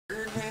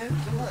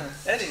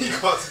Eddie. He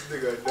calls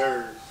this nigga a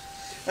nerd.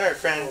 Alright,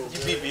 friend, you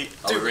beat me.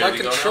 Dude, my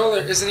controller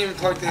isn't even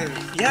plugged in.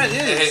 Yeah, it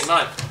is. Hey,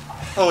 mine.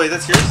 Oh, wait,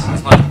 that's yours?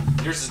 That's mine.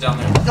 Yours is down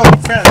there. Oh,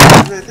 friend,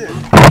 that's right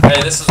there.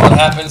 Hey, this is what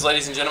happens,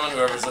 ladies and gentlemen.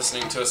 Whoever's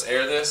listening to us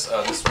air this,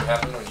 this is what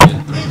happened when you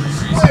get 3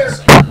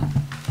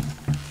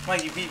 reasons.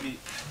 Mike, you beat me.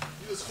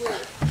 You a square.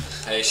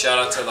 Hey, shout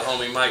out to the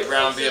homie Mike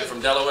Brown, being from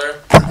Delaware.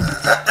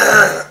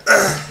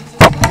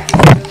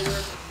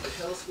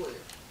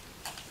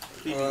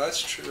 Oh,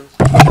 that's true.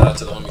 Shout out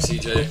to the homie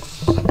CJ.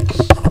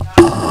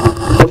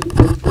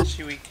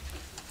 She weak.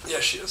 Yeah,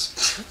 she is.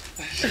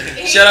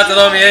 Shout out to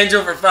the homie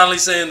Angel for finally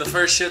saying the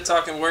first shit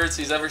talking words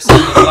he's ever said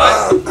in his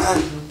life.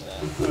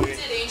 Okay.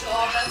 Angel,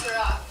 all bets are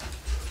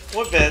off.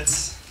 What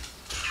bets?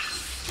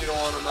 You don't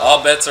want to know.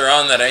 All bets are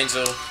on that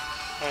Angel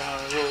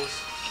Rules.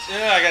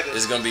 Yeah, I got this.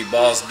 is going to be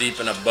balls deep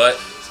in a butt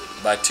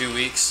by 2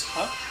 weeks.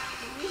 Huh?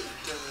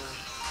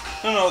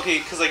 No, okay,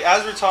 because, like,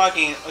 as we're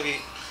talking, okay.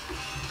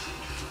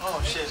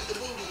 Oh, shit.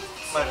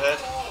 My bad.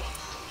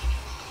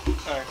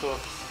 Alright, cool.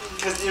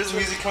 Because there's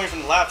music coming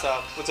from the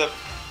laptop. What's up?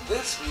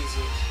 This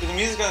music. Is the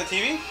music on the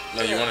TV?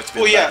 No, you want it to be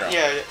Well, in the yeah,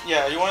 background.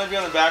 yeah. You want it to be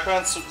on the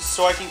background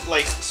so I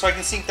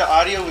can sync the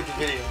audio with the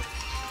video.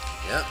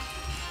 Yeah.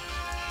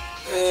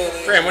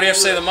 Fran, what do you have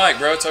to say to the mic,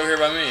 bro? It's over here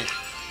by me.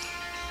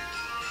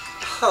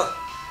 Huh.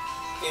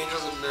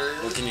 Angel's a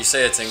nerd. What can you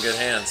say? It's in good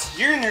hands.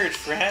 You're a nerd,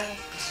 friend.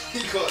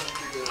 He calls this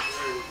nigga a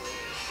nerd,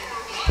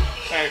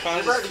 bro. Alright,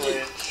 fine, just play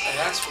it.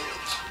 Ass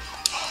whipped.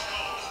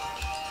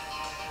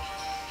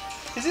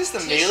 Is this the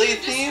Melee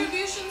Tissue theme?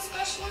 distribution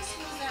specialist?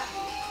 What does that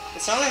mean?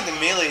 It sounds like the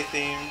Melee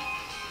theme.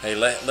 Hey,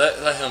 let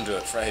him do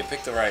it. Hey,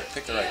 pick the right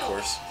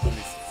course. Don't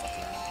be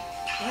fucking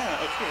around.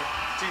 Yeah, okay.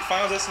 Dude,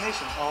 Final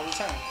Destination all the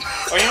time.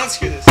 Oh, you know what?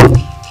 Screw this. Yeah.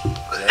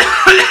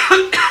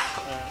 Alright.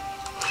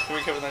 Can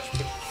we cover that? Put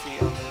your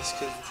feet on this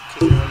because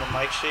when the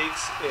mic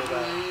shakes, it.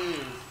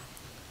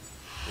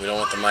 We don't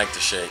want the mic to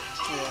shake.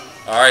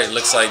 Yeah. All right,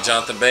 looks like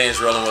Jonathan Bain's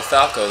rolling with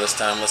Falco this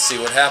time. Let's see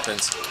what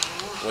happens.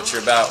 What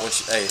you're about?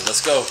 Hey, let's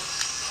go.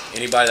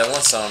 Anybody that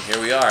wants some,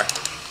 here we are.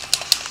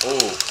 Oh,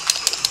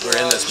 we're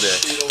in this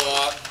bitch. Shoot a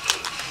lot.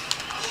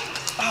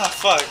 Ah,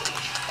 fuck.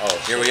 Oh,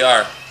 here we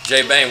are.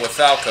 Jay Bain with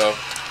Falco,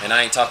 and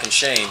I ain't talking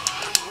Shane.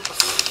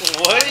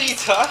 What are you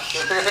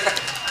talking?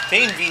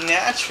 Pain be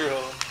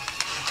natural.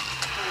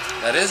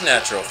 That is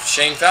natural.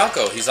 Shane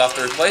Falco, he's off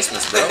the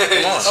replacements, bro.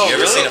 Come on. Oh, You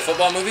ever really? seen a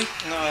football movie?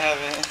 No, I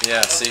haven't.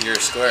 Yeah, see, you're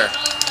square.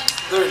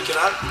 Dude, can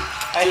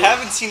I? I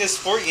haven't seen a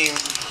sport game.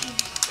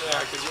 Yeah,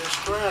 because you're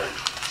square.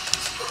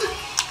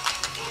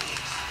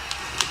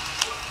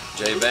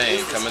 Jay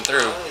Bain coming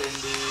through.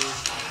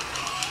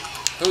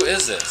 Who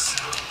is this?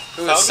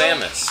 Who is Falco?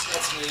 Samus?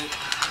 That's me.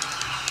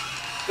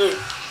 Dude,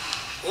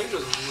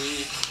 Angel's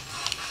weak.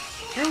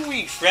 You're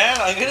weak, friend.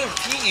 I'm gonna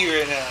beat you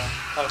right now.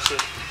 Oh,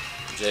 shit.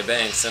 Jay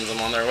Bain sends them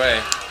on their way.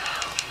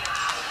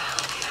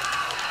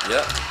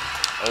 Yep.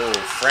 Oh,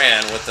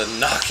 Fran with the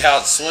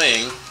knockout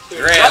swing. Dude,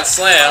 Grand is that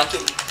slam.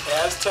 fucking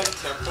Aztec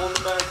temple in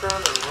the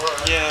background or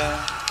what? Yeah.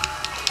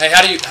 Hey,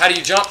 how do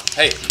you jump?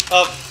 Hey,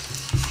 Up.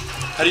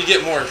 how do you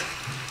get more?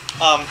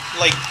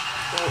 Like.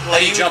 How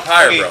do you jump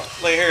higher, okay, bro?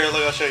 Like here,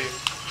 look, I'll show you.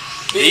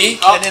 B?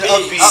 And then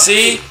up B.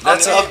 See?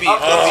 That's up B.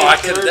 Oh, I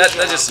could. That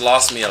just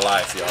lost me a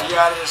life, y'all. You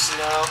got this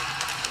now.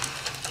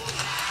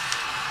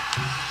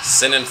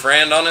 Sending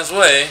Fran on his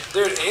way.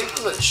 Dude,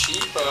 Angel's a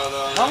cheapo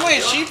though. How am I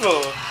a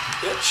cheapo?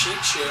 He'll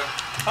cheat you.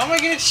 How am I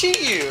gonna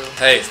cheat you?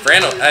 Hey,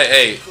 Fran.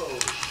 Hey.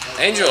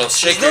 Angel will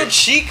shake There's your. no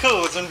cheat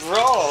codes in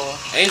Brawl.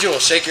 Angel will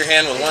shake your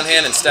hand with one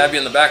hand and stab you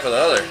in the back with the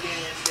other.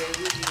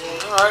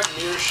 Alright,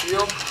 mirror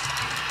shield.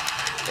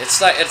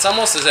 It's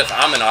almost as if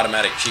I'm an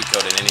automatic cheat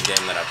code in any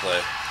game that I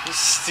play. You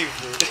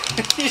stupid.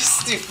 You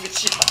stupid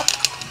child.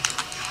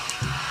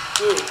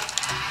 Dude.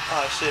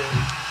 Oh shit.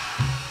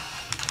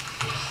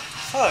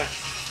 Fuck.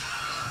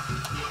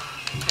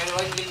 How do you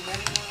like getting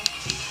mad?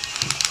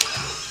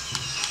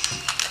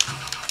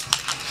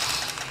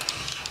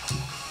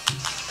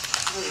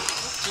 Dude,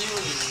 fuck you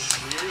and your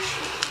mirror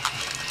shield.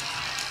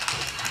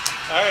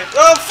 Alright.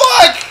 Oh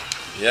fuck!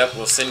 Yep,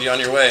 we'll send you on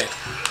your way.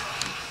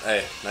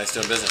 Hey, nice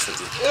doing business with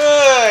you.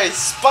 I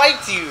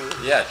spiked you.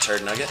 Yeah,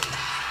 turd nugget.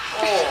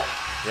 Oh.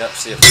 Yep,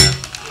 see you, man.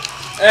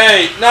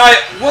 Hey, Naya,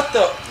 what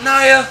the?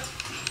 Naya!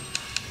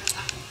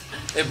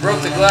 It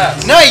broke the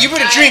glass. Naya, you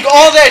better drink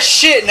all that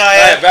shit,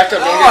 Naya. Naya, back up,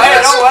 don't Oh, get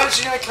hey, glass. no, why did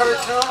you gonna cover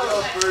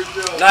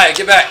it? Naya,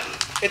 get back.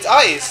 It's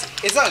ice.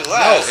 It's not No,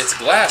 glass. it's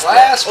glass, bro.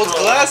 Glass, Oh, it's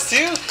bro. glass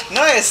too?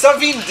 Naya, stop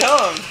being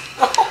dumb.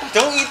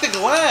 Don't eat the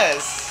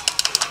glass.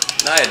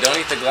 Naya, don't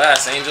eat the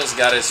glass. Angel's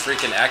got his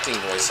freaking acting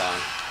voice on.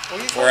 What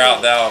are you Pour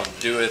talking out thou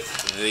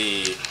doeth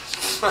the...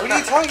 What are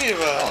you talking I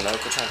about? don't know,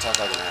 quit trying to talk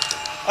like an actor.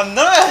 I'm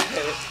not.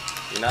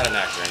 You're not an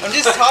actor, Angel. I'm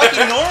just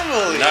talking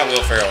normally. You're not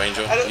Will Ferrell,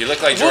 Angel. I don't- You look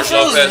like Will George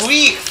Ferrell's Lopez.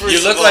 weak, first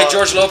You look of like all.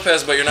 George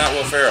Lopez, but you're not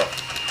Will Ferrell.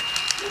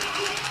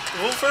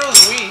 Will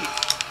Ferrell's weak.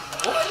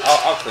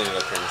 I'll clean it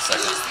up here in a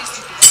second.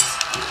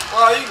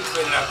 Well, you can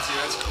clean it up too,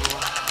 that's cool.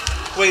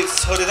 Wait,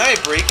 so did I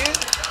break it?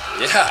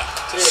 Yeah.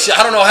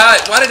 I don't know how.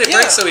 Why did it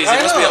break Yeah, so easy? I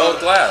It must be know. old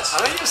glass.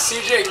 I think if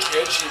CJ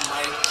could, she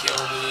might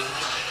kill me.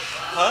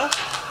 Huh?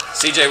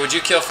 CJ, would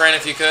you kill Fran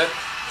if you could?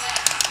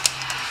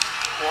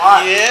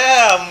 Why?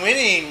 Yeah, I'm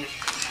winning.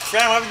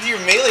 Fran, what happened to your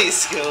melee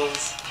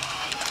skills?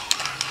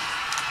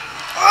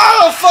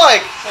 Oh,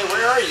 fuck! Hey,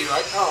 where are you?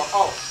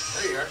 Oh,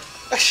 there you are.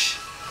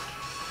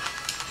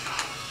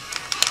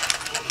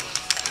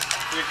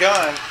 You're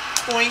gone.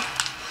 Boink.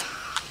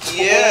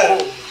 Yeah.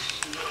 Oh.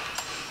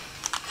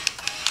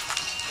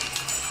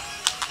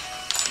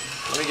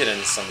 Let me get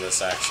into some of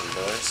this action,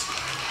 boys.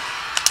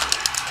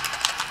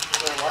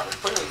 Man, why are we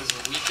playing with this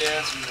weak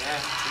ass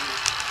map,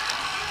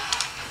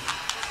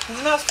 dude?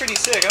 This map's pretty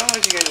sick. I don't know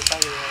what you guys are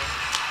talking about.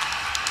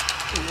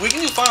 We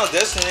can do Final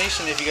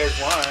Destination if you guys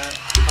want.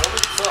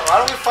 Why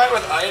don't we fight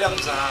with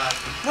items on?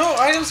 No,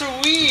 items are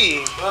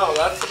weak. No,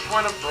 that's the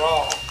point of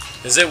Brawl.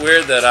 Is it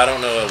weird that I don't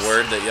know a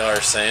word that y'all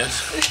are saying?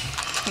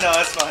 No,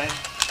 that's fine.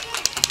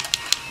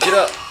 Get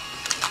up.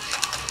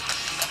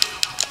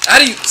 How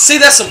do you see?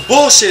 That's some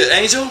bullshit,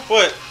 Angel.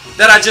 What?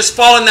 That I just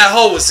fall in that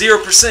hole with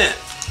 0%.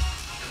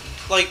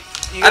 Like,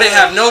 you I didn't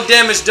have no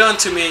damage done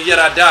to me and yet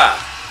I died.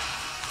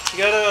 You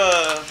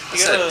gotta.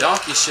 That's that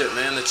donkey shit,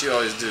 man, that you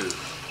always do.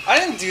 I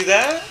didn't do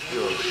that.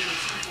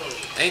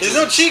 Angel, There's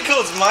no cheat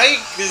codes, Mike.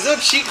 There's no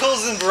cheat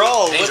codes in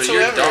Brawl Angel,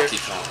 you're whatsoever. Donkey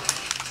Kong.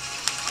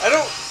 I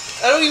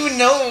don't even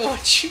know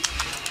what you.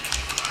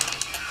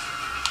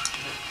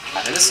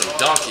 And it's some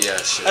donkey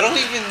ass shit. I don't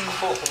even.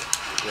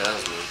 Yeah, that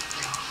was me.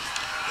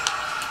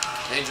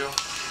 Angel,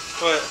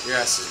 What? your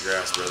ass is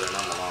grass, brother, and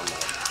I'm a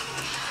lawnmower.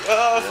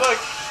 Oh, Yeah. fuck.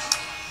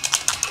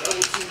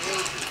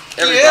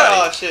 Everybody.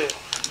 Yeah, oh, shit.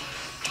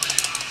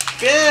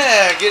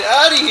 Yeah, get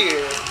out of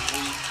here.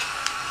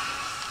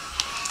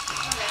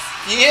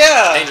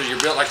 Yeah. Angel, you're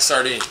built like a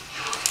sardine.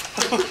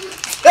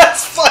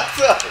 That's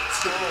fucked up.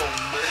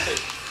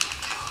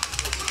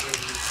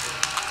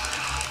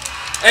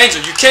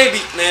 Angel, you can't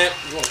be, man.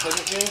 You want to play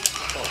the game?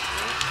 Fuck,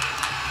 man.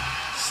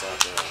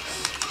 Suck ass.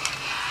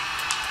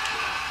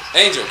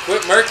 Angel,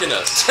 quit murking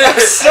us.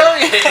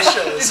 Sorry.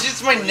 Angel. It's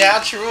just my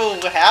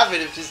natural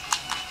habit of just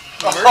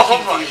murking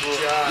Oh my people.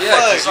 god.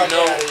 Yeah, because Fuck. you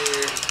know, Outta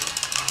here.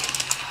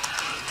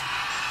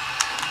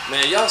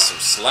 man, y'all some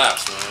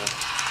slaps, man.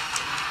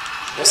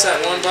 What's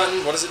that one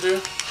button? What does it do?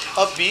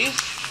 Up B?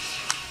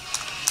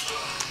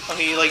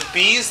 Okay, like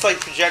B is like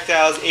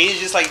projectiles, A is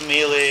just like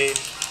melee.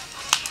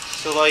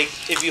 So like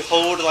if you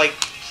hold like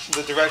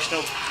the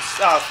directional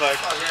fuck. Fuck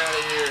out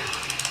of here.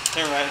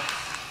 Never mind.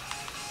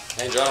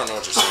 Angel, I don't know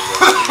what you're saying,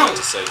 bro. You have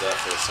to save that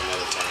for some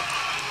other time.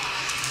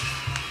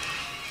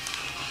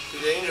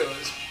 Dude, Angel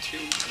is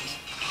too.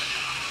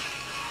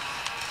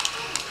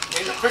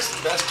 Angel Quick's the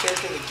best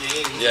character in the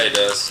game. Yeah, he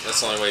does. That's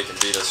the only way he can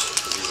beat us,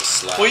 because he's a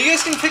slap. Well, you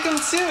guys can pick them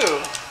too.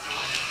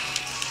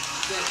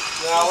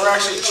 No, we're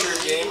actually true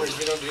gamers.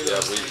 We don't do Yeah,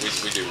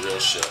 those. we do real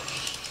shit.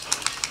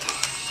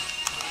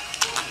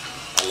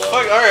 I love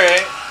Fuck, it.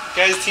 alright.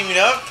 Guys teaming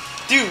up?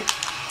 Dude,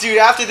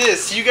 after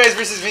this, you guys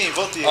versus me,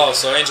 both of you. Oh,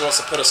 so Angel wants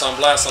to put us on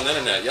blast on the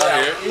internet. Y'all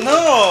hear it?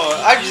 No,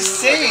 I'm just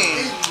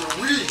saying.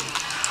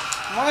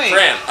 Mike.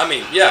 Fran, I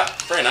mean, yeah,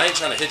 Fran, I ain't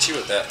trying to hit you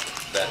with that.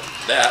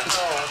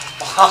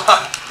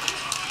 Oh,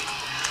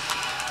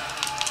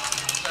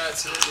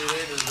 that's it, dude.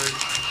 Angel's big.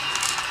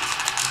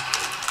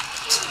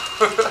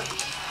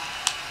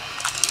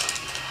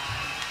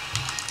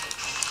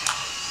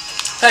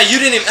 Hey, you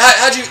didn't even,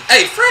 how'd you,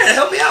 hey, Fran,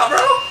 help me out, bro.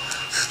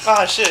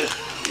 Ah, shit.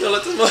 You gonna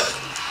let this mother,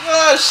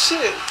 Ah,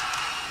 shit.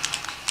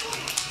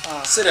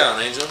 sit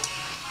down, Angel.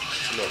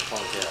 You little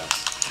punk ass.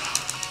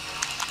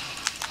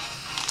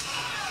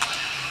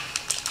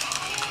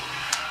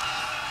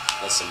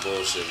 That's some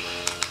bullshit,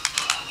 man.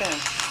 Bam.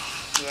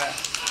 Yeah.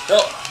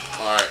 Oh,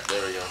 alright,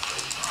 there we go.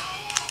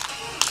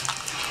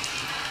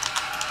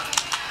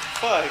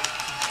 Fuck.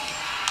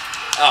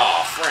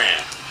 Oh,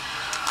 Fran.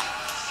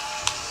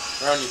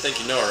 Ron, you think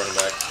you know a running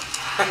back.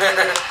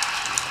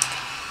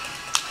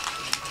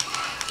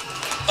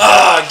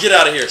 Ah, get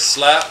out of here,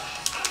 slap.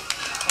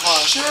 Come on.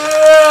 Shit!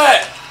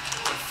 I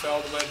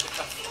fell to my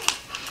death.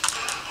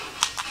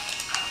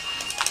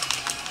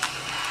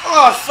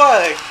 Oh,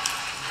 fuck.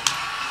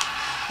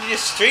 You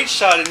just straight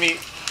shotted me.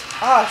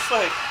 Ah,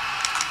 fuck.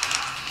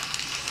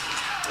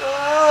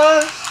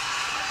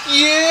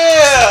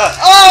 Yeah!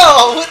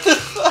 Oh, what the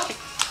fuck?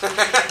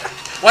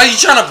 Why are you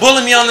trying to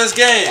bully me on this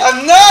game?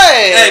 I'm not!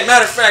 Hey,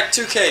 matter of fact,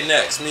 2K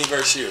next, me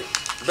versus you.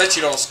 I bet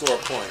you don't score a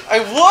point. I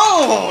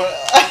won't!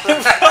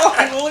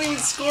 I won't even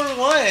score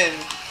one.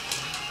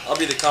 I'll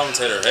be the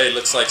commentator. Hey,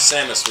 looks like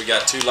Samus, we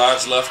got 2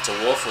 lives left to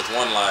Wolf with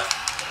 1 life.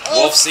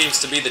 Oh. Wolf seems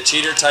to be the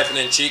cheater typing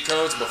in cheat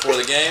codes before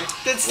the game.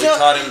 That's We not,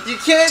 caught him you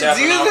can't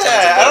tapping do all kinds of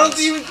that. I don't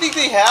buttons. even think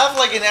they have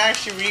like an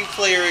action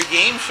replay or a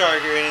Game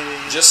Shark or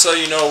anything. Just so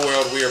you know,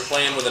 world, we are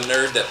playing with a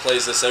nerd that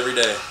plays this every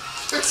day.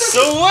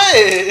 So what?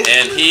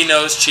 And he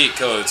knows cheat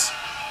codes.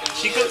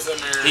 Cheat codes a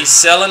nerd. He's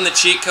selling the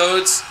cheat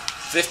codes,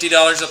 $50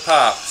 a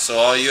pop. So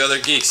all you other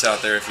geeks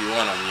out there, if you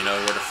want them, you know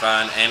where to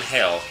find and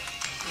hell.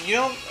 I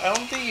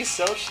don't think you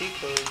sell cheat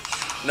codes.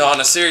 No,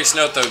 on a serious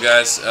note though,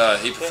 guys,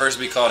 he prefers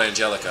to be called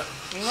Angelica.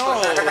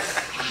 No.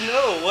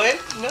 No, what?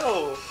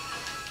 No.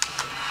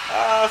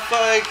 Ah,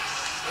 fuck.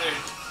 Dude,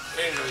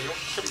 Angel, you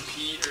don't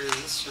compete, or is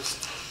this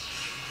just...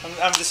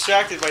 I'm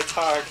distracted by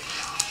talk.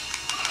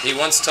 He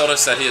once told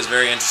us that he is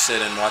very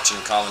interested in watching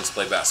Collins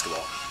play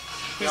basketball.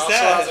 He Who's also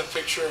that? has a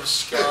picture of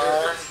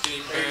Scar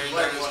getting married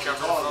on his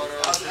cover photo.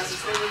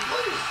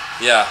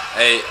 Yeah,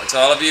 hey, to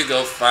all of you,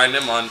 go find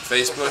him on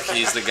Facebook.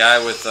 He's the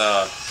guy with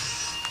the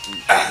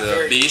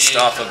Beast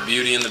off of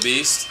Beauty and the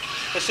Beast.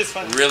 That's just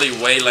funny. Really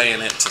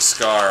waylaying it to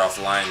Scar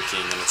off Lion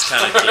King, and it's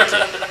kind of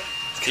kinky.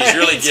 He's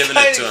really It's giving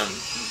it to kinda- him.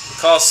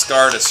 Cause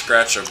Scar to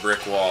scratch a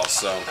brick wall,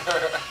 so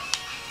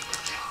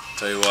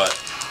tell you what,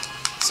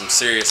 some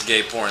serious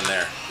gay porn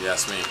there, if you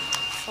ask me.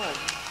 Fuck.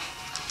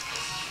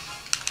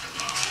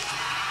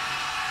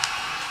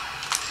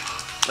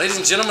 Ladies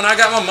and gentlemen, I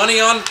got my money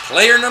on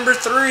player number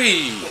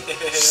 3.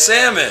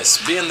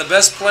 Samus, being the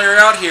best player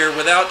out here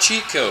without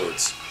cheat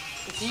codes.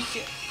 He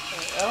can,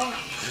 I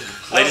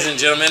don't. Ladies and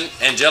gentlemen,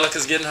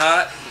 Angelica's getting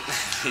hot.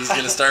 He's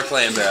going to start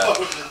playing bad.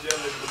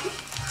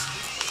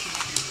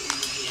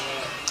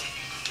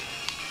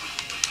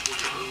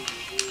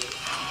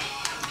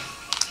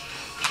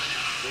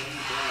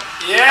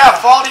 Yeah,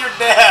 fall to your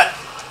death.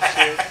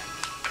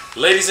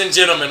 Ladies and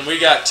gentlemen, we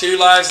got 2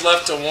 lives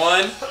left to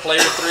 1. Player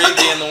 3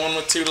 being the one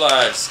with 2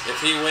 lives.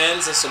 If he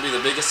wins, this will be the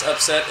biggest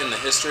upset in the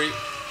history.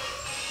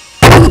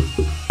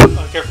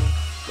 Oh, careful.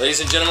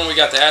 Ladies and gentlemen, we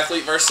got the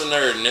athlete versus the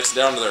nerd, and it's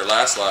down to their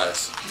last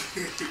lives.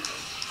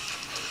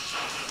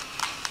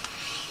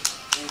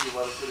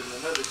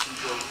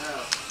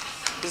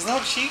 There's no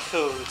cheat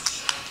codes.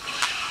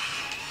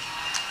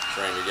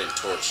 Fran, you're getting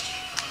torched.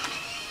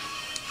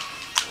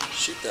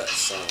 Shoot that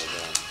son of a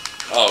gun.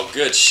 Oh,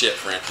 good shit,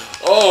 Fran.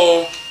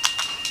 Oh!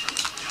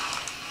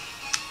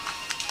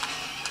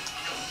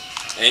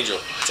 Angel,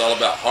 it's all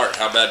about heart.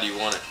 How bad do you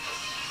want it?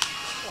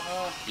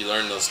 You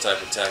learn those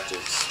type of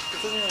tactics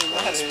It doesn't really in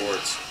matter.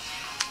 sports.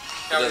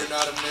 Now It you're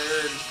not a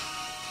nerd.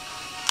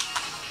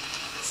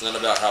 It's not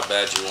about how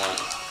bad you want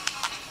it.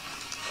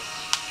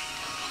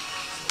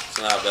 It's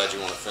not how bad you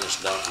want to finish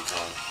Donkey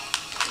Kong.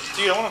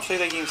 Dude, I want to play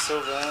that game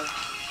so bad.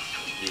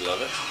 You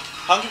love it?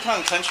 Donkey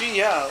Kong Country?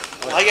 Yeah.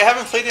 Like, I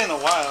haven't played it in a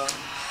while.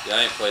 Yeah,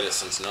 I ain't played it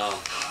since Nam.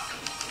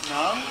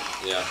 Nam?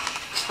 Yeah.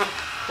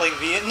 Like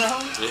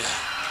Vietnam? Yeah.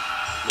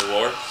 The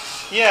war?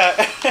 Yeah.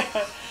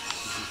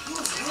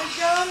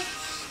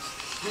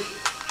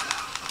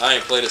 I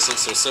ain't played it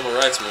since the Civil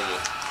Rights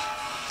Movement.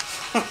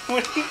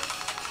 What are you-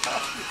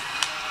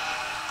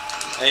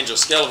 Angel,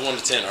 scale of 1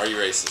 to 10, are you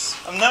racist?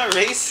 I'm not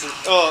racist.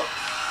 Oh,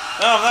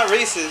 no, I'm not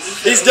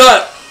racist. He's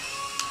done!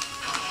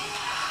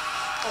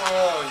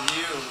 Oh,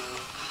 you.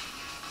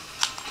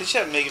 They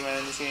should have Mega Man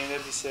in this game.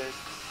 That'd be sick.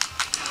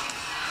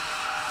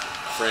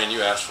 Fran,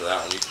 you asked for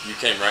that one. You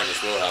came right in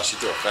this wheelhouse. You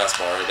threw a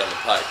fastball right down the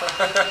pipe.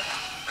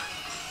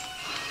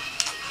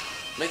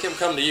 Make him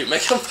come to you.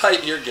 Make him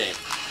fight your game.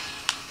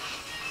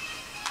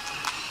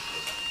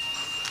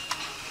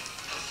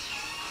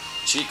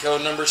 Cheat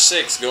code number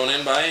 6 going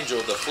in by Angel,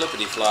 the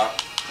flippity flop.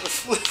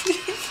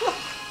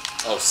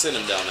 Oh, send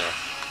him down there.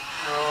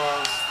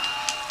 Oh,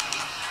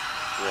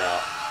 You're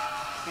out.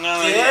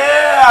 No,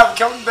 yeah, I'm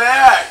coming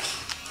back.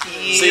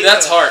 yeah. See,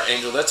 that's heart,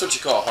 Angel. That's what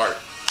you call heart.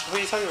 What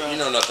are you talking about? You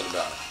know nothing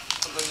about it.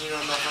 Something you know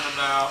nothing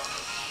about.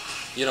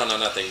 You don't know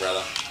nothing,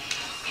 brother.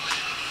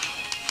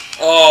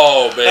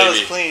 Oh, baby. That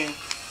was clean.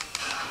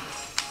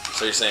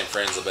 So you're saying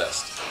Fran's the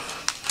best.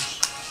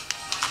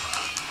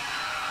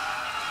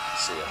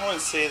 See I ya.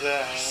 wouldn't say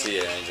that. See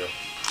ya, Angel.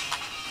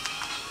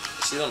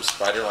 See them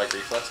spider-like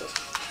reflexes?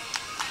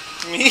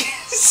 Me?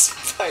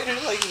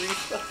 Spider-like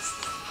reflex.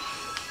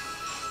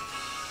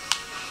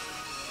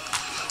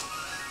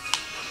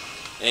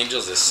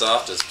 Angel's as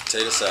soft as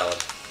potato salad.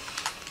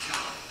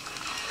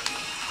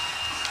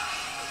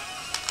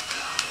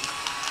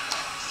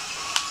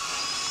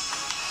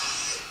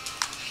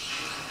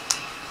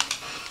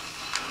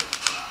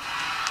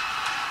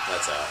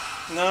 That's out.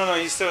 No,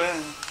 he's still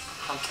in.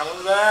 I'm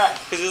coming back.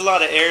 Because there's a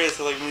lot of areas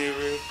to like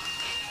maneuver.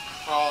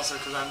 Also,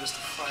 because I'm just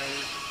a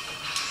fighter.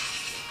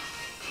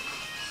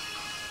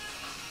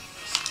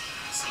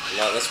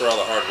 That's where all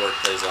the hard work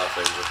pays off,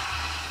 Angel.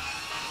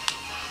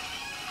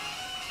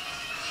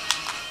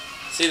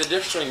 See, the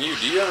difference between you,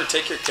 do you ever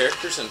take your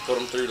characters and put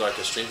them through like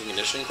a strength and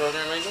conditioning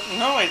program, Angel?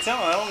 No, I don't.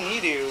 I don't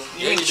need to. You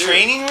Yeah, mean you do.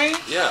 training rate?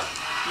 Yeah.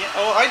 Yeah.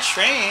 Oh, I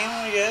train,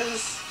 I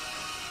guess.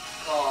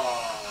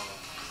 Oh.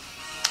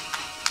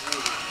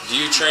 Do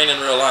you train in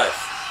real life?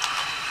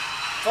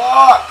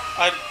 Fuck!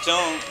 I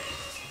don't.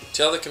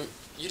 Tell the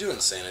you do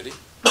insanity.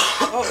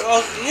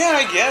 Oh, yeah,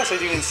 I guess I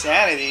do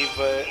insanity,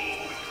 but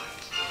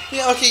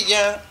yeah, okay,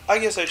 yeah, I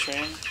guess I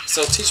train.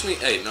 So teach me.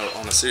 Hey, no.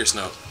 On a serious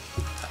note,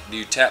 do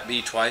you tap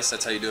B twice?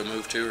 That's how you do a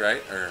move too,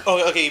 right? Or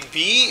Oh, okay.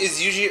 B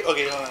is usually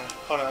okay.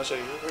 Hold on. I'll show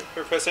you.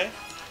 Press A.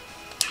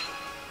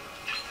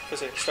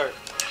 Press A. Start.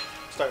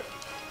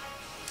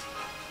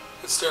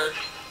 Let's start.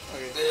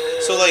 Okay.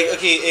 So like,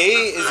 okay,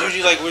 A is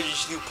usually like where you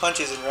do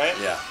punches in, right?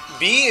 yeah.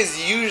 B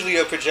is usually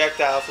a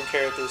projectile for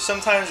characters.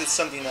 Sometimes it's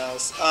something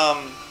else.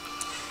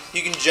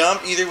 You can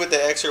jump either with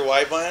the X or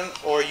Y button,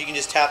 or you can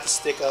just tap the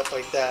stick up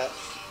like that.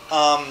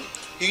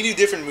 You can do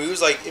different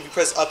moves. Like if you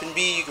press up and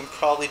B, you can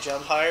probably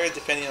jump higher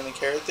depending on the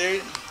character.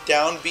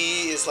 Down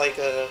B is like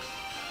a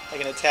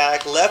like an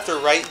attack. Left or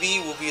right B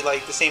will be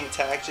like the same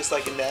attack, just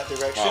like in that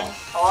direction.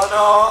 Oh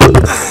no!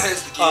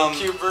 It's the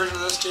GameCube version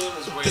of this game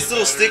is way This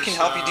little better, stick can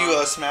help you do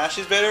so-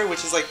 smashes better,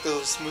 which is like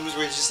those moves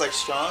where it's just like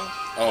strong.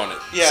 Oh, and it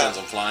Yeah. sends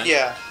them flying?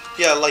 Yeah,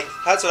 yeah, like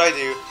that's what I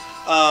do.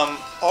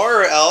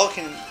 R or L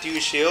can do a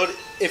shield.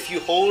 If you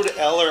hold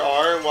L or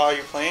R while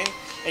you're playing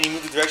and you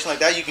move the direction like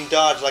that, you can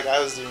dodge like I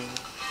was doing.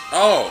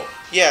 Oh.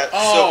 Yeah.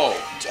 Oh.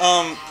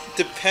 So,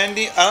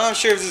 depending, I'm not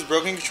sure if this is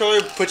broken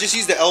controller, but just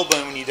use the L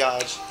button when you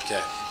dodge.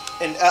 Okay.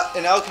 And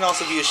L can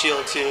also be a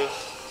shield too.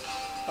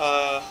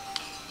 I'll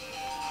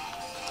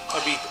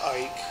be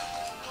Ike.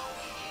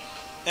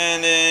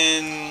 And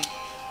then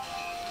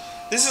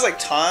this is like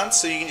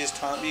taunts, so you can just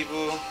taunt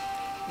people.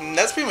 And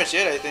that's pretty much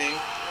it, I think.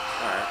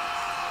 Alright.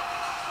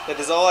 That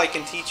is all I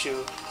can teach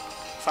you.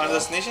 Final Well.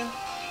 destination? I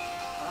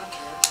don't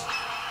care.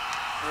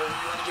 Wherever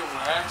you want to get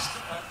waxed.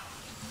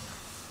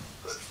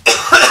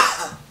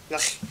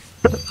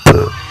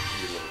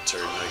 You little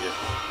turd nugget.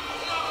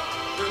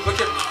 Dude, look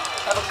at me.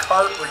 I have a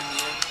cart bring me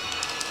in.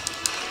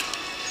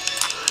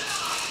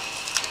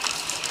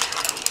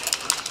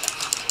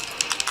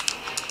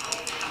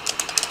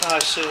 Ah,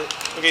 shit.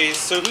 Okay,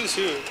 so who's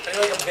who? I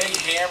got like a big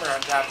hammer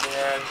on top of the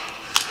head.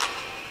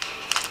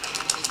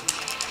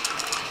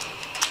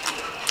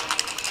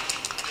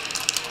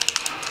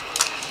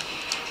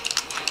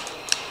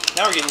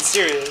 Now we're getting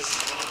serious.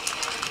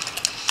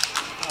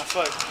 Ah,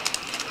 fuck.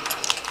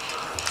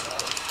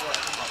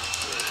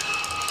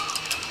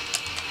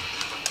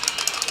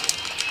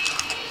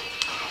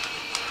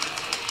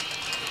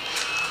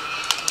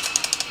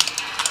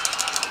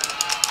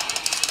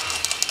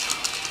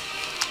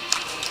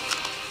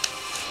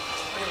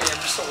 Look at me,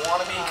 I'm just a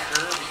wannabe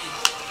Kirby.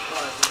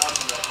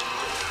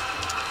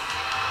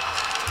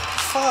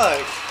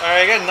 Fuck.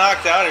 Alright, I got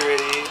knocked out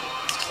already. It's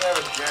 'cause I have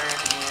a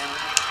giant hammer.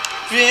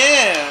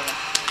 Damn.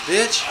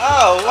 Bitch.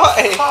 Oh,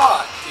 why?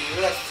 Fuck,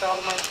 dude, I fell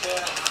to my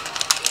death.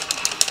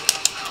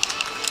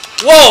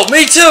 Whoa,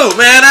 me too,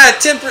 man. I had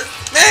temper.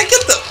 Man,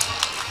 get the.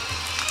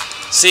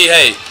 See,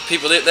 hey,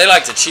 people, they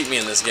like to cheat me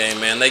in this game,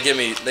 man. They give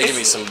me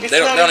some. It's They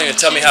not don't even even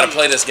tell me how to cheating.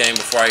 play this game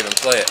before I even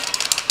play it.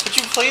 But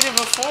you played it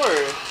before.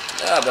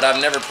 Yeah, but I've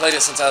never played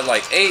it since I was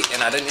like 8,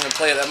 and I didn't even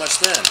play it that much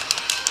then.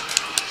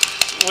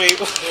 Wait,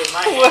 Dude,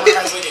 my what? hammer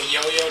has like a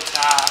yo-yo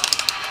top.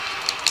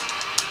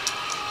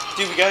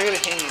 Dude, we gotta go to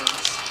hands.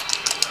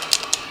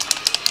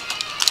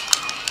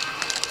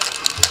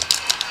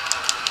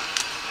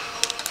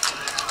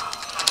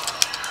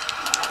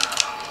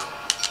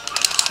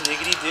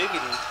 Sniggity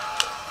diggity.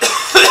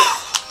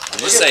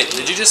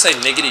 Did you just say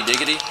niggity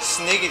diggity?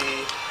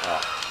 Sniggity.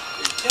 Oh.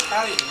 Get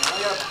out of here, man. I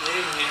got a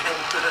big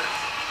hammer.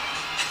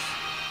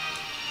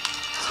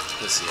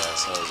 Pissy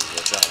assholes is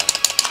what y'all are.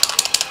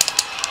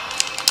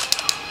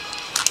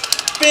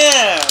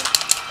 Bam!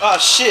 Oh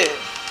shit.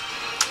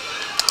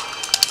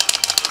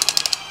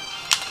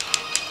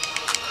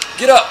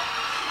 Get up!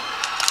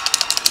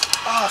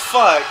 Oh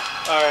fuck.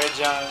 Alright,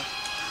 John.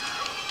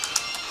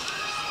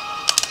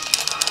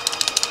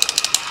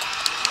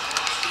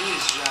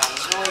 Jeez, John,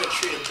 there's no way to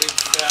treat a big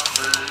fat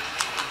bird.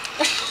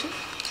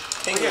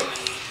 Look Penguin. at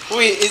me.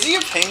 Wait, is he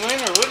a penguin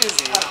or what is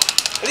he? I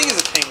think he's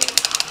a penguin.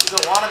 He's a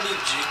wannabe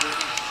jiggly.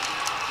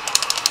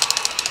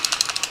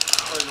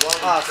 Or he's a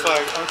wannabe Ah Kirby.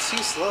 fuck, I'm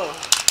too slow.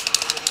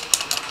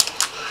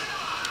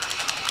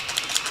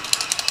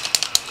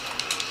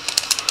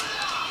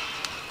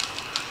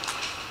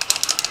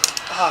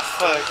 Ah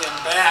fuck.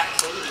 Getting back.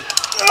 Look at me.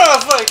 Oh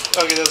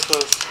fuck. Okay, that was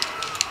close.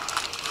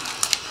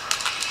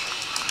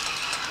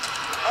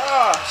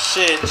 Oh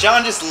shit,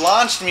 John just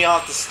launched me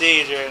off the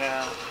stage right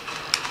now.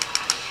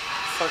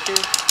 Fucker.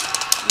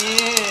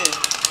 Yeah.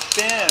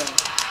 Bam.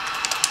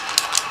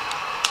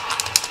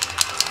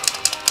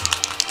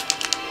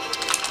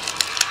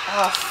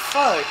 Ah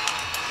fuck.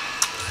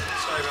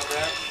 Sorry about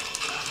that.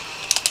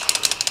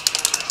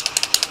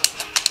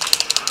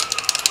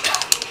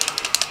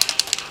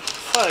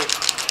 Fuck.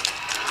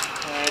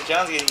 Alright,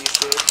 John's getting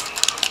used to it.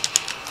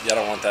 Yeah, I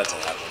don't want that to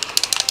happen.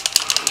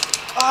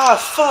 Ah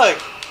fuck.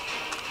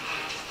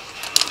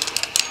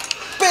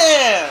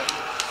 Bam.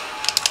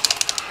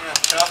 Yeah,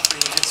 tough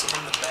when you hit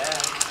someone in the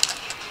back.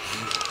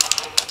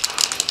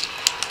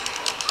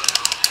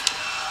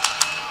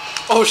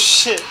 Oh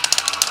shit.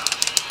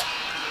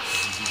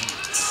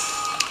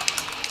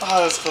 Oh,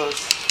 that was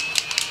close.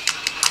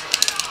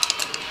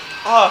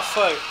 Oh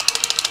fuck.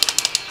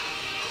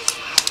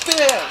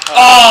 Bam.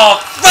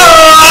 Oh,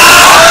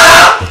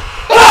 fuck!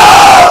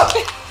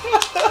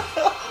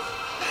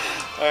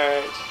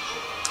 Alright.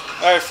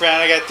 Alright, Fran,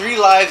 I got 3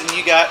 lives and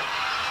you got...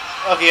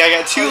 Okay, I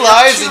got 2 I got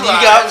lives 2 and you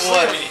got lives. 1.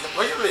 Look at me.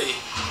 Look at me.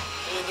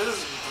 I mean, this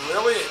is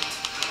brilliant.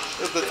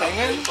 With the Look how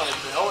penguin? big my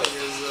belly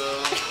is,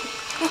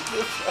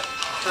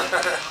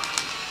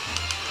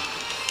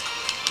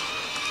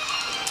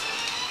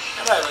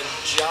 And I have a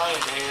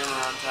giant hammer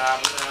on top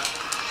of that.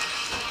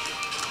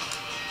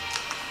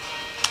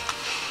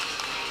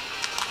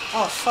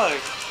 Oh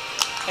fuck.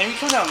 And you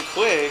come down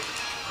quick.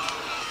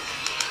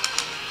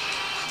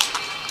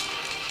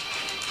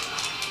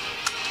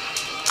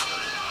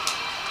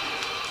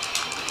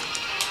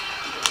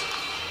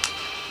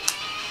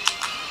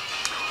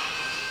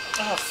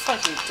 Oh,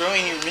 fucking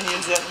throwing your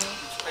minions at me.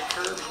 Like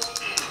Kirby.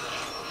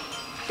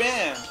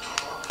 Bam.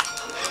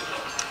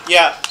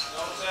 Yeah.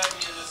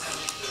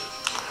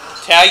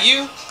 Tag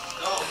you?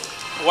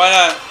 Why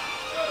not?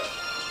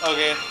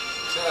 Okay.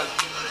 Good.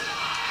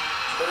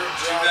 Third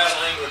Too job. bad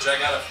language. I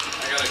gotta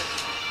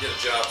get a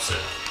job soon.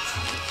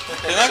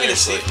 They're not gonna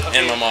see. Seriously.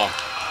 And my mom.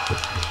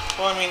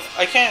 Well, I mean,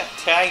 I can't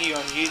tag you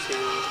on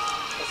YouTube.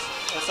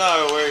 That's not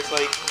how it works.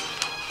 Like,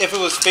 if it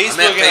was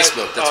Facebook, I meant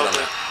Facebook. That's what I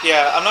meant.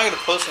 Yeah, I'm not gonna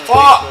post on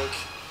Fuck! Facebook.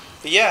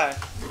 But yeah,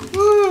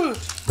 woo!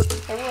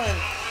 I won.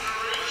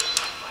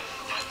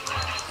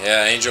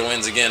 Yeah, Angel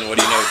wins again. What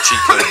do you know cheat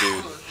code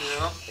do?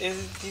 Yeah.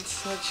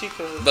 It's not cheat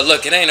code. But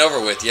look, it ain't over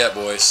with yet,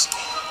 boys.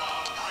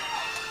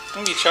 I'm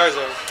gonna be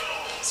Charizard.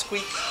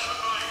 Squeak.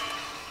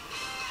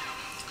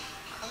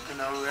 I don't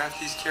know who half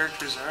these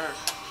characters are.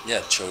 Yeah,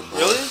 chode boy.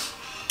 Really?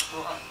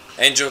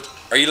 Angel,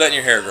 are you letting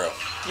your hair grow?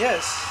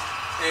 Yes.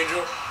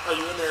 Angel, are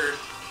you a nerd?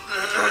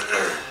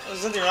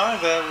 There's nothing wrong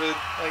with that, but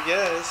I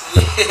guess.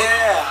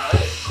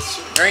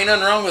 Yeah. There ain't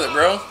nothing wrong with it,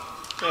 bro.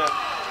 Yeah.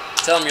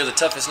 Tell him you're the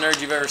toughest nerd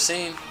you've ever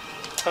seen.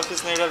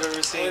 Toughest nerd I've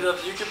ever seen. Hey,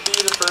 if you could be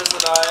the person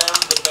I am,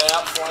 the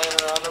bat flying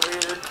around over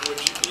here, would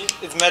you be?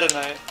 It's Meta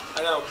Knight.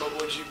 I know, but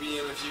would you be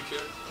him if you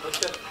could?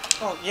 Okay.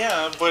 Oh,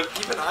 yeah, but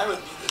Even I would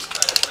be this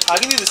guy. I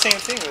can do the same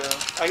thing,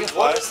 though. I can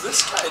fly. What is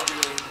this guy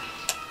doing?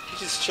 He's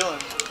just chilling.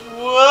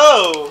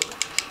 Whoa!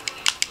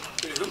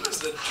 Dude, who is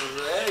the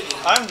dragon?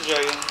 I'm the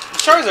dragon.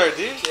 Charizard,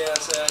 dude. Get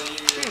ass out of here.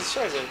 Dude, it's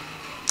Charizard.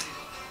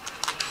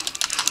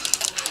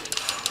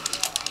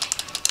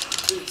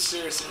 Dude,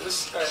 seriously,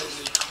 this guy is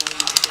a clean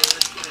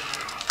character.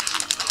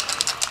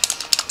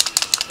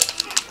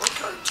 What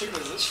cartoon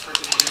is this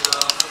freaking dude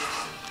off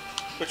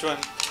of? Which one?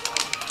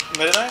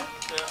 Meta Knight?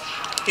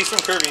 Yeah. He's from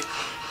Kirby.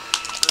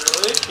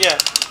 Really? Yeah.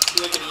 Is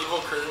he like an evil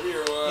Kirby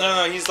or what?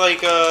 No, he's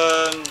like,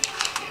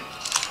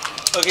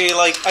 okay,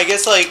 like, I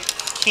guess, like,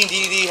 King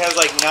Dedede has,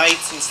 like,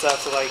 knights and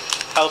stuff to, like,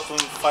 help him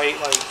fight,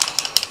 like,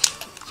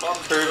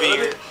 Kirby.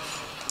 Good.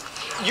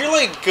 You're,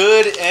 like,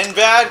 good and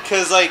bad,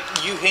 because, like,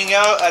 you hang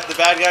out at the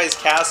bad guy's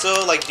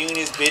castle, like, doing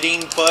his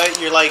bidding, but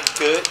you're, like,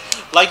 good.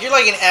 Like, you're,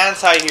 like, an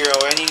anti-hero,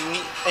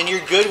 and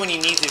you're good when you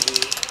need to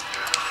be.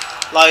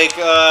 Like,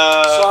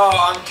 So,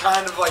 I'm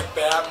kind of like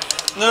Batman.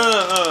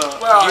 No.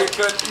 Well, you're, I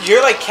could.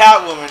 You're like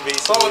Catwoman,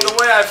 basically. But with the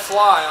way I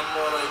fly, I'm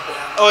more like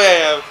Batman. Oh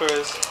yeah, of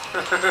course.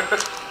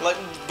 Like,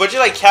 but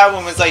you're like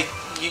Catwoman. It's like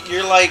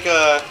you're like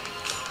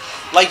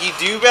you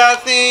do bad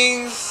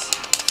things,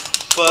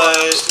 but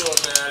I'm still a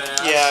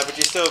badass. yeah, but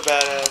you're still a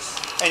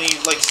badass, and you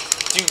like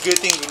do good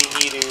things when you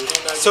need to.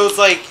 And So it's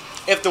like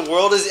if the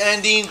world is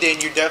ending,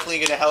 then you're definitely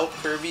gonna help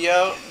Kirby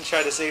out and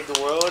try to save the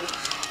world.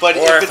 But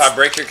Or if if I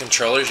break your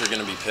controllers, you're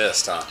gonna be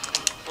pissed, huh?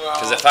 Well,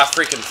 Because if I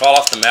freaking fall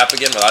off the map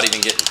again without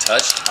even getting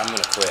touched, I'm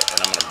gonna quit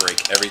and I'm gonna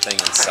break everything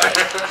in sight.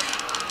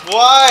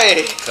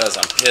 why? Because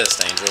I'm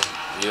pissed, Angel.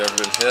 You ever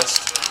been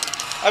pissed?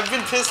 I've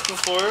been pissed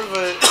before,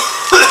 but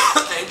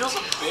Angel's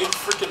a big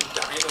freaking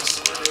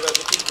dinosaur, dude. I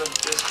think he's been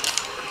pissed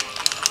before.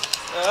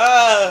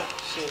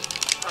 shit.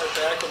 Alright,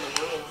 back on the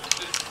room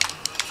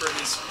for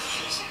his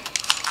species.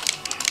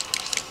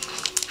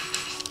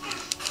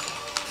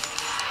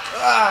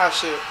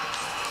 Shit.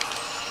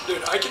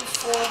 Dude, I can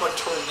form a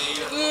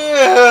tornado.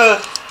 Ugh.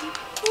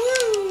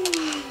 Woo.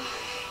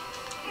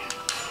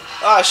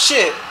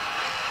 Shit.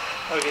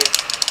 Okay.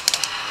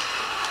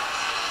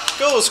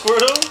 Go,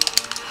 Squirtle.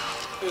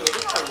 Dude, look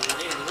at my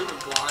range. Look at me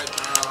gliding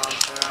around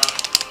town.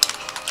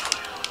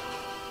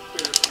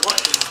 Dude, what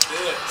is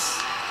this?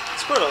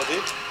 Squirtle,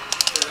 dude.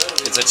 Dude,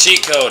 that It's a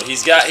cheat code. He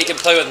can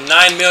play with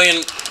 9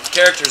 million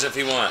characters if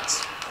he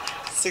wants.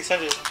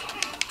 600.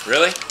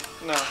 Really?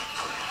 No.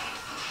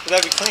 But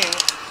that'd be clean.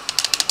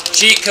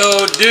 Cheat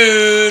code,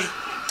 dude.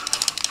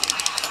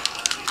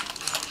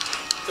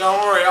 Don't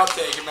worry, I'll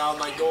take him out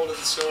with my golden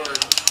sword.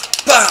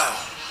 Bow.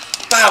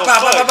 Bow, Oh, bow,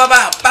 bow, fuck. bow,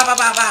 bow, bow, bow,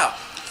 bow, bow.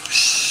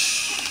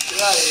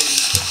 Get out of here,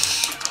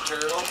 you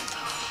turtle.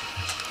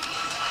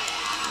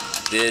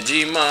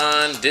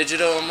 Digimon,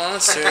 digital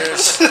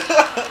monsters.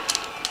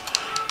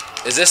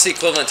 Is this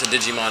equivalent to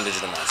Digimon,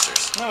 digital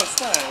monsters? No, it's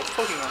not. It's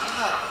Pokemon.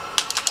 Ah.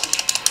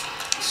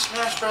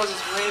 Smash Bros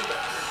is way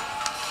better.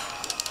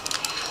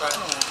 But,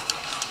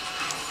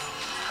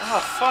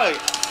 Fuck.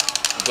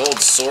 Gold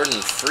sword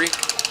and freak.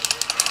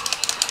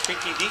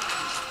 Freaky deep.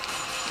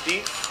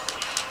 Deep.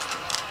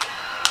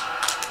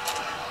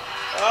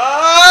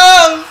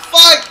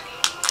 Fuck!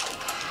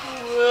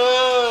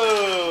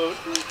 Whoa.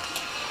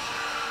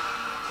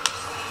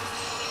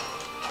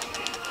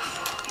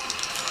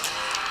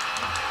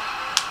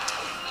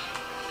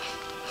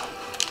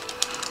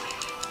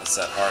 That's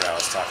that heart I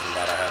was talking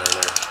about I had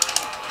earlier.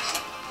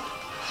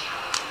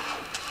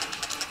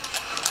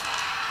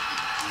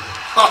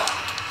 huh.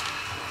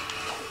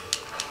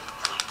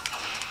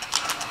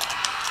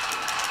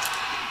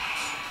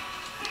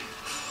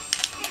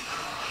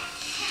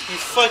 You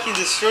fucking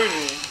destroyed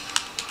me.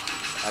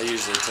 I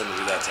usually tend to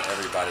do that to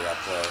everybody I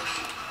play.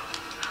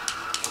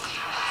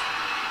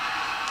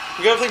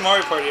 We gotta play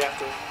Mario Party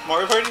after.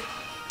 Mario Party?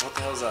 What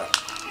the hell is that?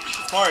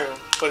 It's Mario,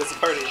 but it's a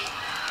party.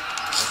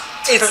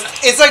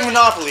 It's like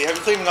Monopoly. Have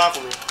you played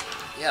Monopoly?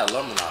 Yeah, I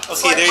love Monopoly.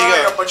 It's Okay, like there you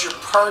Mario, go. but you're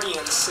partying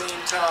at the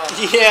same time.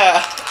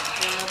 Yeah.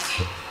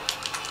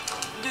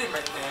 You didn't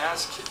make my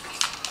ass kicked.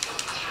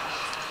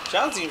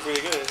 John's doing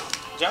pretty good.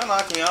 John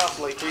knocked me off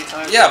like 3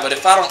 times. Yeah, but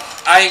if I don't,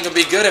 I ain't gonna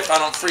be good if I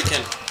don't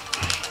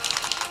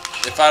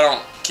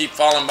keep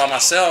falling by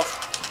myself.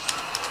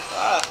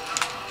 Ah,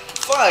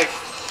 fuck.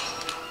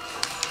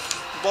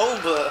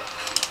 Bulba.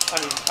 I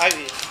mean,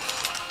 Ivy.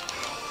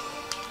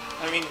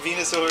 I mean,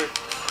 Venusaur.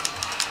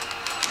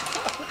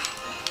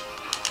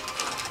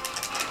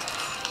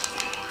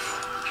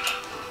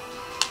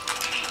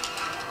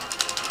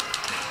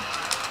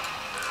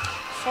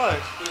 Fuck.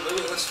 Dude, look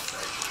at this.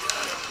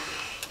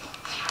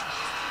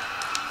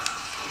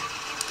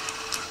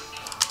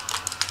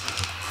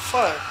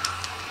 Fuck.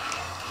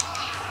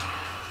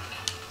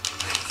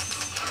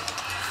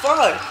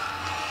 Fuck.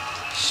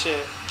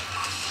 Shit.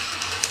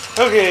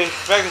 Okay,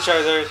 back to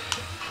Charizard.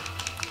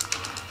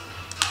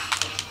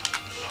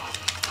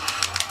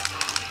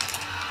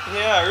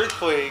 Yeah,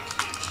 Earthquake.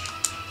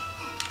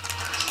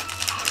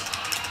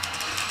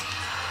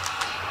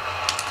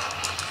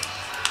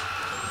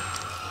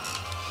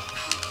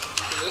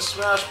 This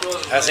Smash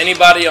Bros. Has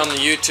anybody on the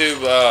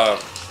YouTube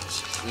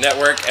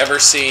network ever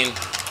seen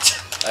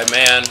a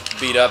man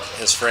beat up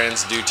his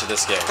friends due to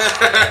this game?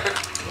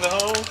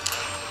 No.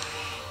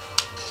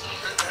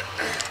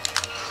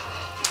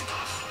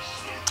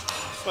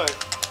 Fuck.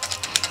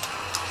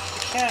 I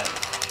can't.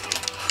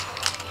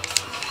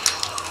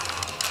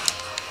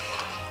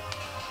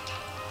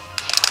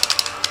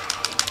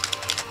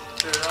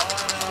 Dude, all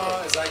I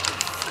know is I can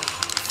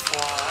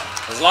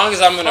fly. As long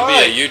as I'm gonna be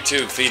a Why?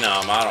 YouTube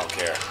phenom, I don't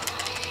care.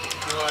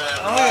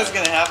 I don't think that's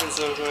gonna happen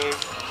so quick.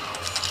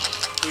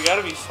 We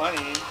gotta be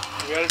funny.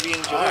 We gotta be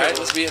enjoyable. Alright,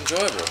 let's be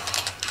enjoyable.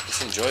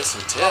 Let's enjoy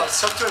some Well, it's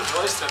tits. tough to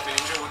enjoy stuff,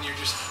 Angel, when you're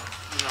just,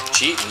 you know,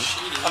 Cheating.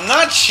 I'm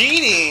not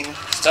cheating.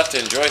 It's tough to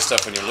enjoy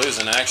stuff when you're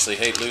losing. I actually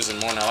hate losing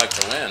more than I like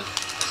to win.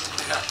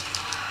 Yeah.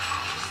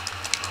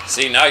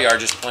 See, now you are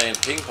just playing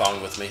ping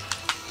pong with me.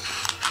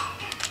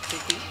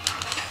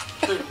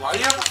 Dude, why do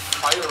you have a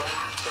fire?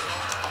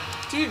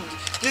 Dude,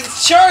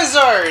 it's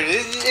Charizard.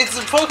 It's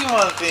a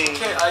Pokemon thing.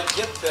 Okay, I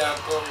get that,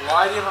 but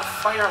why do you have a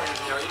fire on your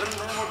tail? Even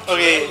normal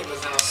Okay, dragon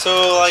doesn't have a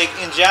so like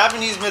in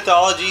Japanese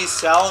mythology,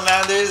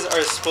 salamanders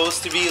are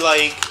supposed to be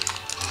like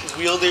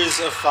wielders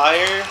of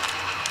fire.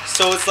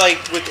 So it's like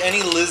with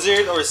any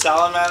lizard or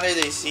salamander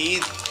they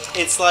see,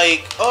 it's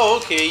like, oh,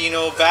 okay, you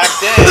know, back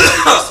then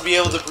they used to be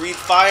able to breathe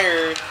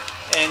fire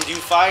and do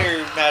fire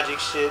magic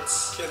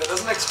shits. Okay, that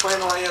doesn't explain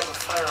why he has a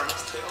fire on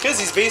his tail. Because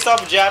he's based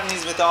off of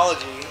Japanese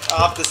mythology,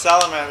 off the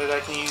salamander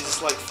that can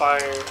use like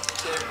fire.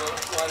 Okay, but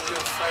why does he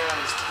have fire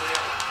on his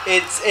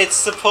tail? It's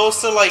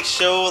supposed to like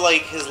show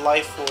like his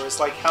life force,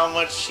 like how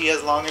much he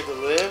has longer to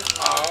live.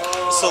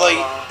 Oh. So like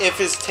if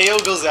his tail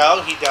goes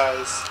out, he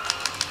dies.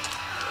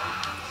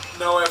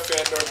 No ifs,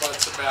 and or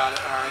buts about it.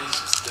 Alright, he's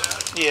just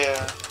dead.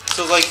 Yeah.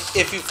 So like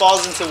if he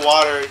falls into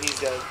water, he's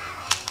dead.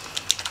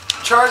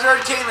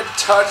 Charizard can't even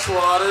touch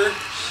water.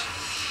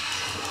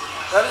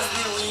 That is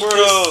the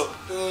Squirtle.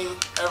 weakest thing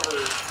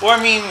ever. Well,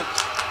 I mean,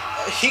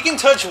 he can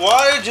touch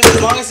water just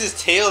as long as his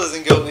tail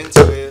doesn't go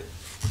into it.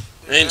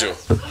 Angel.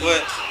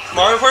 What?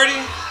 Mario Party?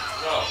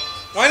 No.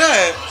 Why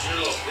not? You're a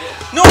little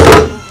bitch. No,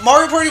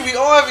 Mario Party. We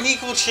all have an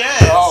equal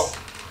chance. No,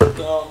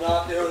 I'm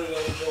not doing it,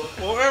 Angel.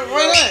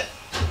 Why not?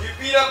 You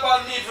beat up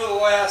on me for the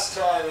last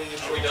time, Angel.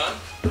 Are we done?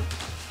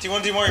 Do you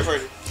want to do Mario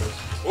Party?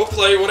 We'll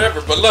play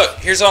whatever, but look,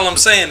 here's all I'm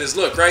saying is,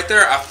 look, right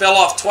there, I fell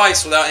off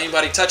twice without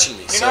anybody touching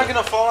me. You're So not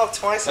gonna fall off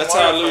twice. In that's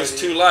how I Mario lose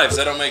Party. 2 lives.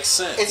 That don't make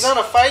sense. It's not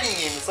a fighting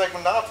game. It's like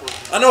Monopoly.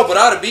 I know, but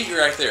I would have beat you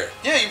right there.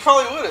 Yeah, you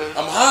probably would have.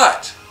 I'm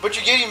hot. But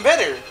you're getting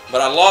better.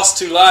 But I lost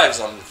 2 lives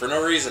for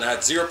no reason. I had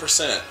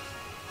 0%.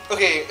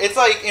 Okay, it's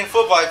like in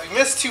football. If you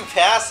miss 2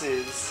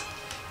 passes,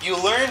 you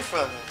learn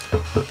from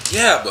it.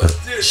 Yeah, but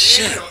Dude,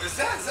 shit. Angel, is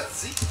that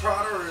Zeke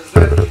Prada or is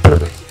that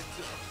even?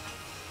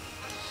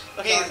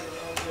 I can't tell.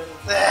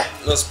 Okay.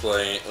 Let's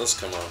play. Let's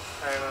come on.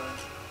 Alright,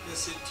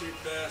 Missing 2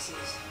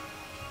 passes.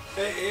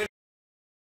 Hey, Angel.